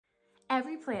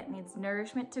Every plant needs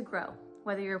nourishment to grow.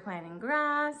 Whether you're planting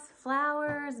grass,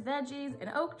 flowers, veggies,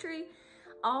 an oak tree,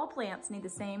 all plants need the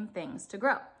same things to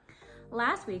grow.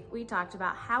 Last week, we talked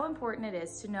about how important it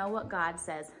is to know what God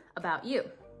says about you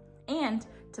and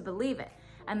to believe it,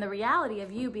 and the reality of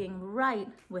you being right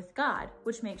with God,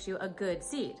 which makes you a good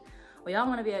seed. We all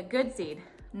want to be a good seed,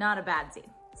 not a bad seed.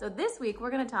 So this week,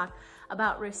 we're going to talk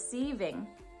about receiving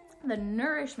the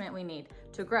nourishment we need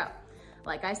to grow.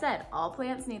 Like I said, all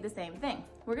plants need the same thing.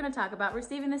 We're going to talk about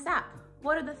receiving the sap.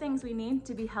 What are the things we need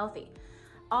to be healthy?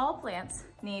 All plants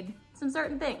need some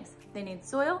certain things. They need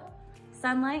soil,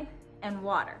 sunlight, and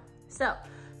water. So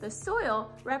the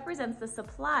soil represents the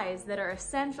supplies that are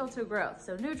essential to growth.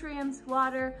 So nutrients,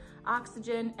 water,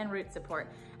 oxygen, and root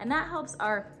support. And that helps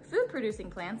our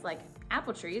food-producing plants like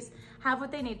apple trees have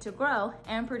what they need to grow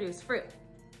and produce fruit.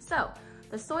 So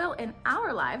the soil in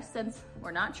our lives, since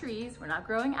we're not trees, we're not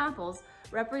growing apples,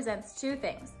 represents two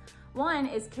things. One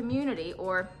is community,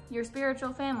 or your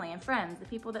spiritual family and friends, the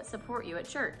people that support you at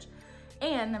church.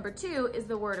 And number two is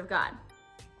the Word of God.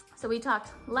 So we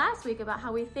talked last week about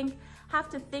how we have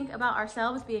to think about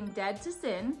ourselves being dead to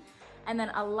sin and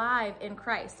then alive in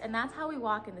Christ. And that's how we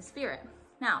walk in the Spirit.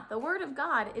 Now, the Word of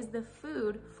God is the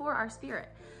food for our spirit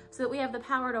so that we have the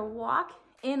power to walk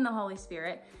in the Holy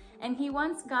Spirit. And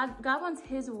God wants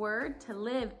His Word to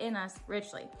live in us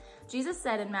richly. Jesus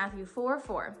said in Matthew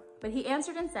 4:4, "But He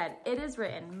answered and said, 'It is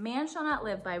written, man shall not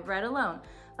live by bread alone,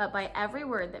 but by every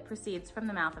word that proceeds from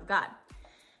the mouth of God.'"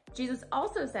 Jesus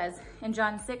also says in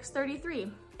John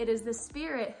 6:33, "It is the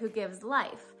Spirit who gives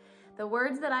life. The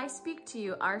words that I speak to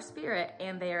you are spirit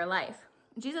and they are life."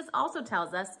 Jesus also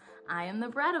tells us, "I am the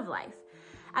bread of life."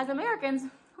 As Americans,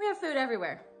 we have food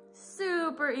everywhere,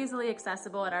 super easily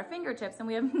accessible at our fingertips, and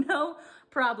we have no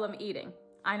problem eating.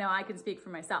 I know I can speak for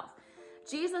myself.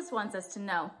 Jesus wants us to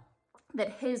know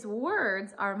that His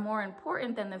words are more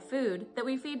important than the food that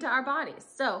we feed to our bodies.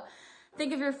 So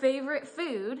think of your favorite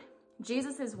food.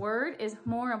 Jesus' word is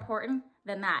more important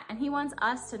than that. And He wants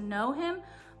us to know Him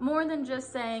more than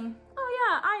just saying, "Oh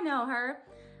yeah, I know her,"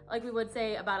 like we would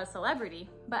say about a celebrity,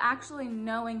 but actually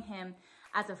knowing Him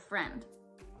as a friend.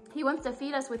 He wants to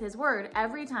feed us with His word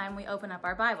every time we open up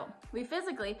our Bible. We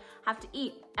physically have to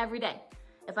eat every day.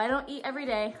 If I don't eat every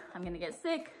day, I'm gonna get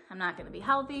sick, I'm not gonna be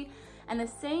healthy. And the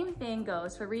same thing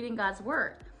goes for reading God's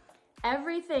word.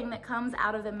 Everything that comes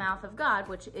out of the mouth of God,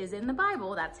 which is in the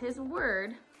Bible, that's His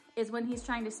word, is when He's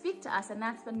trying to speak to us, and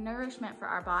that's the nourishment for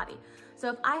our body. So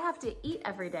if I have to eat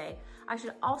every day, I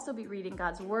should also be reading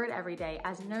God's word every day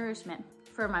as nourishment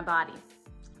for my body,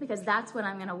 because that's when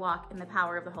I'm gonna walk in the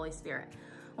power of the Holy Spirit.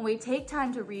 When we take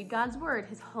time to read God's word,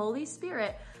 His Holy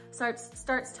Spirit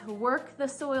starts to work the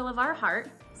soil of our heart.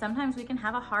 Sometimes we can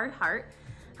have a hard heart.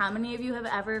 How many of you have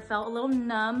ever felt a little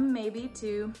numb maybe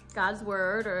to God's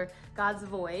word or God's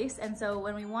voice? And so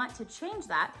when we want to change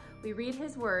that, we read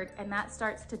His word, and that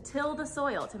starts to till the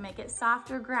soil to make it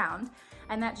softer ground.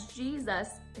 And that's Jesus,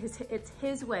 it's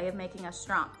His way of making us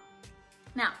strong.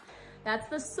 Now, that's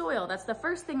the soil. That's the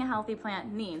first thing a healthy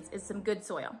plant needs, is some good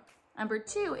soil. Number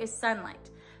two is sunlight.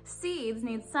 Seeds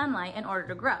need sunlight in order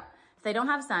to grow. If they don't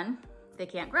have sun, they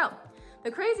can't grow.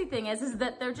 The crazy thing is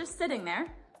that they're just sitting there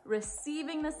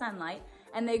receiving the sunlight,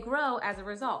 and they grow as a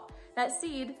result. That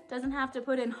seed doesn't have to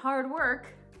put in hard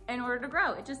work in order to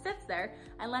grow. It just sits there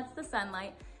and lets the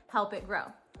sunlight help it grow.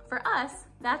 For us,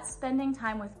 that's spending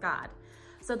time with God.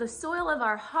 So the soil of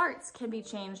our hearts can be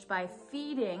changed by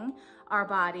feeding our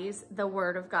bodies the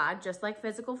Word of God, just like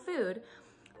physical food.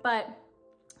 But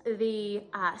the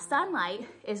sunlight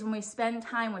is when we spend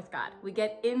time with God. We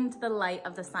get into the light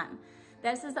of the sun.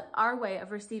 This is our way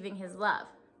of receiving His love.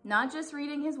 Not just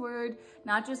reading His word,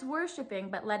 not just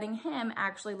worshiping, but letting Him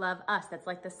actually love us. That's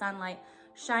like the sunlight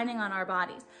shining on our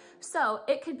bodies. So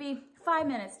it could be 5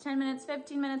 minutes, 10 minutes,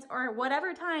 15 minutes, or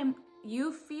whatever time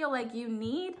you feel like you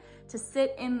need to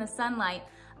sit in the sunlight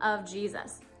of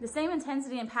Jesus. The same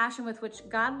intensity and passion with which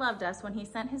God loved us when He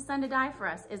sent His Son to die for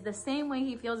us is the same way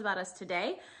He feels about us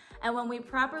today. And when we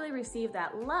properly receive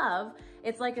that love,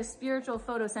 it's like a spiritual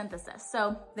photosynthesis.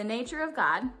 So the nature of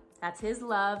God, that's His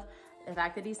love, the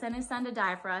fact that He sent His Son to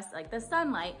die for us, like the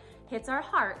sunlight, hits our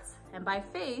hearts. And by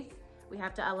faith, we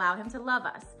have to allow Him to love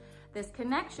us. This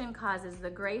connection causes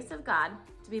the grace of God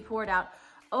to be poured out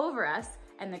over us.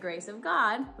 And the grace of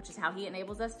God, which is how He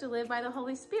enables us to live by the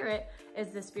Holy Spirit, is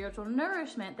the spiritual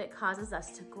nourishment that causes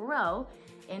us to grow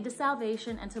into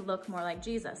salvation and to look more like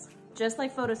Jesus. Just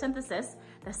like photosynthesis,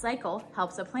 the cycle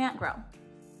helps a plant grow.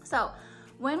 So,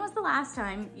 when was the last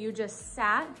time you just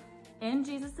sat in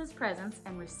Jesus's presence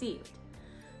and received?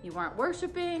 You weren't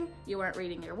worshiping, you weren't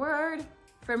reading your word,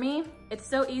 For me, it's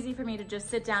so easy for me to just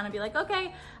sit down and be like,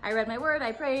 okay, I read my word,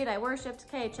 I prayed, I worshiped,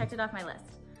 okay, checked it off my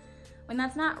list. When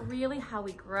that's not really how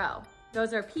we grow.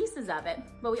 Those are pieces of it,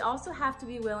 but we also have to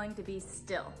be willing to be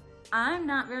still. I'm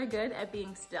not very good at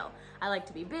being still. I like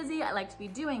to be busy, I like to be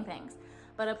doing things.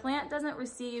 But a plant doesn't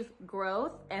receive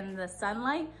growth and the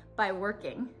sunlight by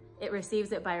working. It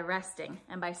receives it by resting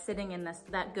and by sitting in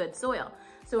that good soil.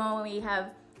 So when we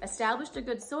have established a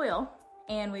good soil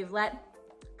and we've let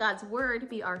God's word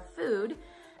be our food,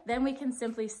 then we can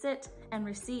simply sit and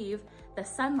receive the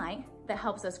sunlight that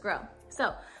helps us grow.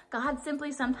 So God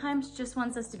simply sometimes just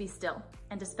wants us to be still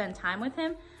and to spend time with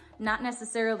him, not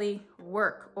necessarily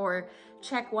work or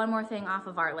check one more thing off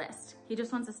of our list. He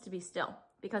just wants us to be still,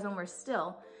 because when we're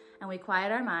still and we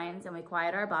quiet our minds and we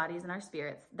quiet our bodies and our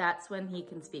spirits, that's when he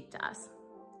can speak to us.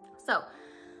 So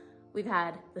we've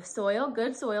had the soil.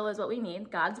 Good soil is what we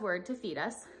need, God's word to feed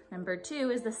us. Number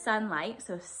 2 is the sunlight,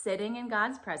 so sitting in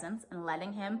God's presence and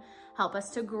letting him help us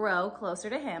to grow closer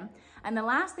to him. And the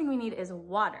last thing we need is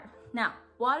water. Now,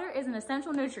 water is an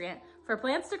essential nutrient for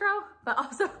plants to grow, but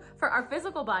also for our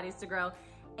physical bodies to grow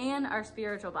and our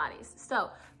spiritual bodies. So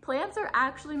plants are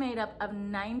actually made up of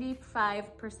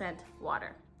 95%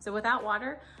 water. So without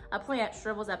water, a plant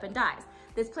shrivels up and dies.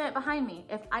 This plant behind me,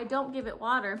 if I don't give it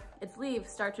water, its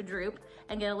leaves start to droop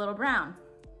and get a little brown.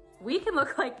 We can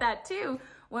look like that too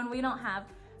when we don't have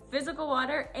physical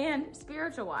water and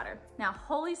spiritual water. Now,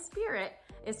 Holy Spirit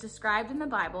is described in the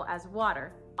Bible as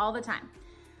water all the time.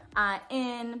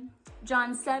 In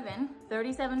John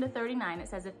 7:37-39, it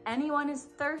says, if anyone is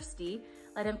thirsty,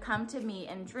 let him come to me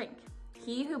and drink.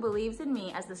 He who believes in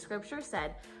me, as the scripture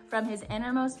said, from his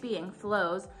innermost being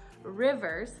flows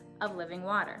rivers of living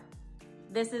water.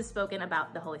 This is spoken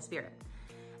about the Holy Spirit.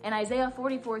 In Isaiah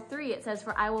 44:3, it says,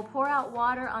 for I will pour out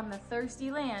water on the thirsty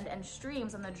land and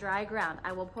streams on the dry ground.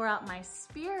 I will pour out my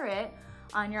spirit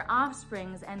on your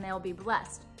offsprings and they'll be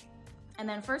blessed. And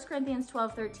then 1 Corinthians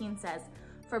 12:13 says,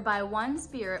 for by one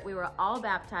spirit we were all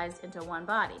baptized into one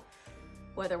body,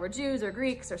 whether we're Jews or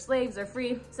Greeks or slaves or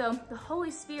free. So the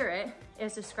Holy Spirit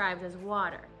is described as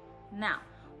water. Now,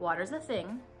 water's a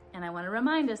thing, and I want to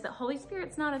remind us that Holy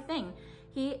Spirit's not a thing.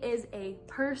 He is a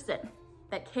person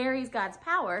that carries God's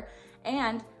power,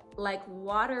 and like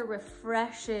water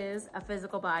refreshes a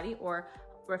physical body or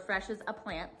refreshes a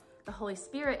plant, the Holy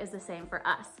Spirit is the same for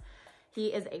us. He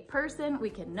is a person. We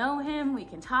can know him. We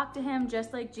can talk to him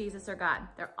just like Jesus or God.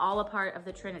 They're all a part of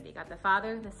the Trinity. God the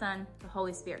Father, the Son, the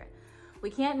Holy Spirit. We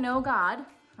can't know God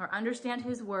or understand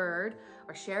his word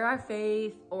or share our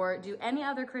faith or do any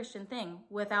other Christian thing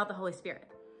without the Holy Spirit.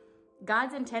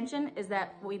 God's intention is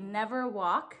that we never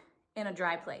walk in a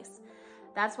dry place.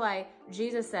 That's why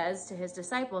Jesus says to his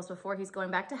disciples before he's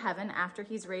going back to heaven after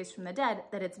he's raised from the dead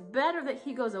that it's better that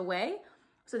he goes away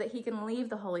so that he can leave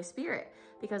the Holy Spirit,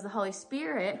 because the Holy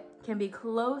Spirit can be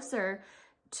closer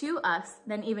to us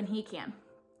than even he can.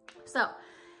 So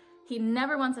he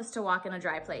never wants us to walk in a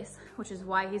dry place, which is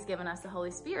why he's given us the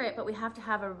Holy Spirit, but we have to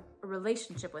have a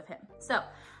relationship with him. So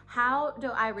how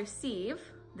do I receive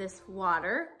this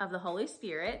water of the Holy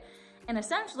Spirit and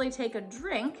essentially take a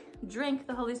drink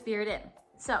the Holy Spirit in?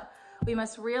 So we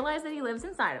must realize that he lives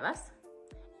inside of us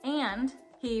and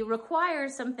he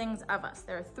requires some things of us.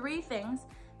 There are 3 things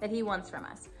that he wants from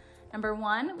us. Number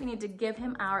 1, we need to give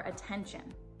him our attention,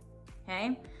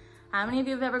 okay? How many of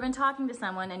you have ever been talking to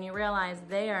someone and you realize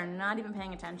they are not even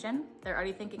paying attention? They're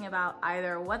already thinking about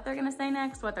either what they're gonna say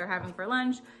next, what they're having for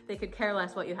lunch. They could care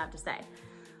less what you have to say.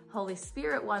 Holy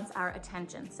Spirit wants our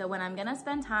attention. So when I'm gonna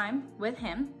spend time with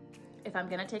him, if I'm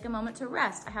gonna take a moment to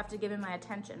rest, I have to give him my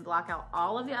attention, block out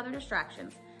all of the other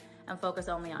distractions and focus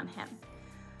only on him.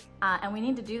 And we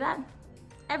need to do that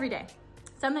every day.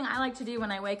 Something I like to do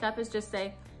when I wake up is just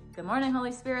say, good morning,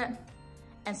 Holy Spirit,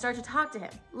 and start to talk to him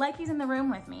like he's in the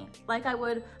room with me, like I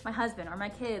would my husband or my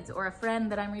kids or a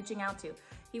friend that I'm reaching out to.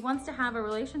 He wants to have a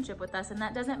relationship with us, and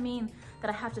that doesn't mean that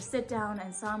I have to sit down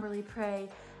and somberly pray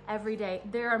every day.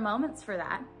 There are moments for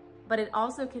that, but it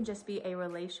also can just be a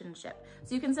relationship.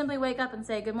 So you can simply wake up and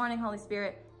say, good morning, Holy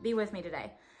Spirit, be with me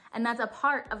today. And that's a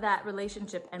part of that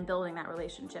relationship and building that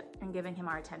relationship and giving him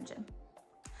our attention.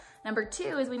 Number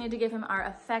 2 is we need to give him our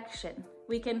affection.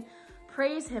 We can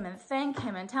praise him and thank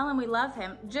him and tell him we love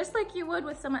him just like you would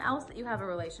with someone else that you have a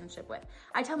relationship with.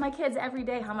 I tell my kids every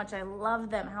day how much I love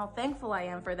them, how thankful I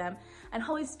am for them. And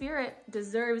Holy Spirit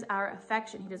deserves our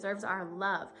affection. He deserves our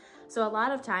love. So a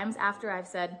lot of times after I've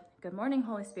said, good morning,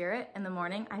 Holy Spirit, in the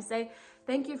morning, I say,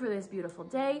 thank you for this beautiful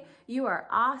day. You are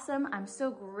awesome. I'm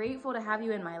so grateful to have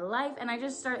you in my life. And I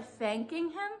just start thanking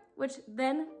him, which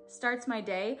then starts my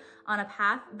day on a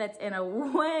path that's in a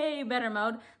way better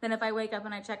mode than if I wake up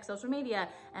and I check social media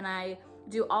and I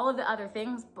do all of the other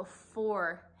things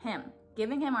before him.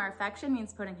 Giving him our affection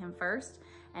means putting him first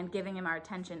and giving him our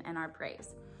attention and our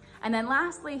praise. And then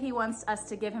lastly, he wants us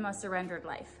to give him a surrendered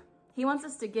life. He wants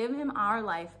us to give him our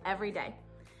life every day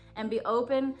and be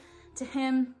open to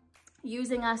him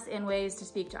using us in ways to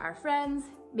speak to our friends,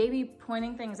 maybe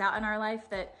pointing things out in our life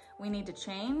that we need to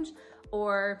change,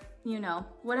 or,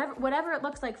 whatever it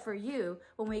looks like for you.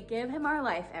 When we give him our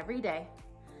life every day,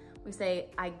 we say,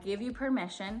 I give you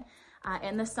permission.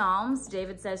 In the Psalms,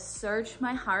 David says, search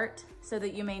my heart so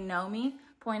that you may know me,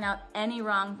 point out any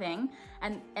wrong thing.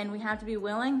 And we have to be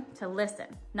willing to listen,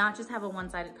 not just have a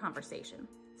one-sided conversation.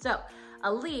 So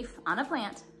a leaf on a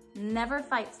plant never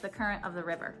fights the current of the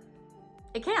river.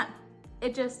 It can't.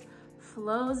 It just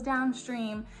flows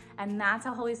downstream, and that's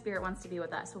how Holy Spirit wants to be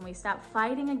with us. When we stop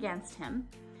fighting against him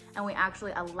and we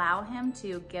actually allow him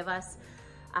to give us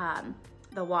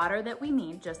the water that we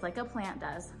need, just like a plant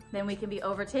does, then we can be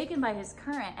overtaken by his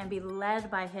current and be led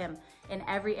by him in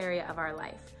every area of our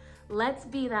life. Let's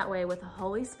be that way with the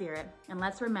Holy Spirit, and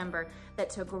let's remember that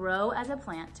to grow as a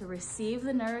plant, to receive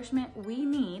the nourishment we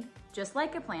need, just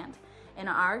like a plant, in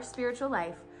our spiritual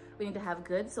life, we need to have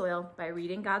good soil by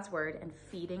reading God's word and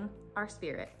feeding our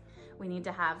spirit. We need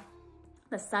to have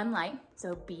the sunlight,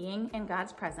 so being in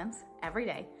God's presence every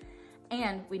day,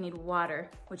 and we need water,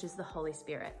 which is the Holy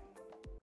Spirit.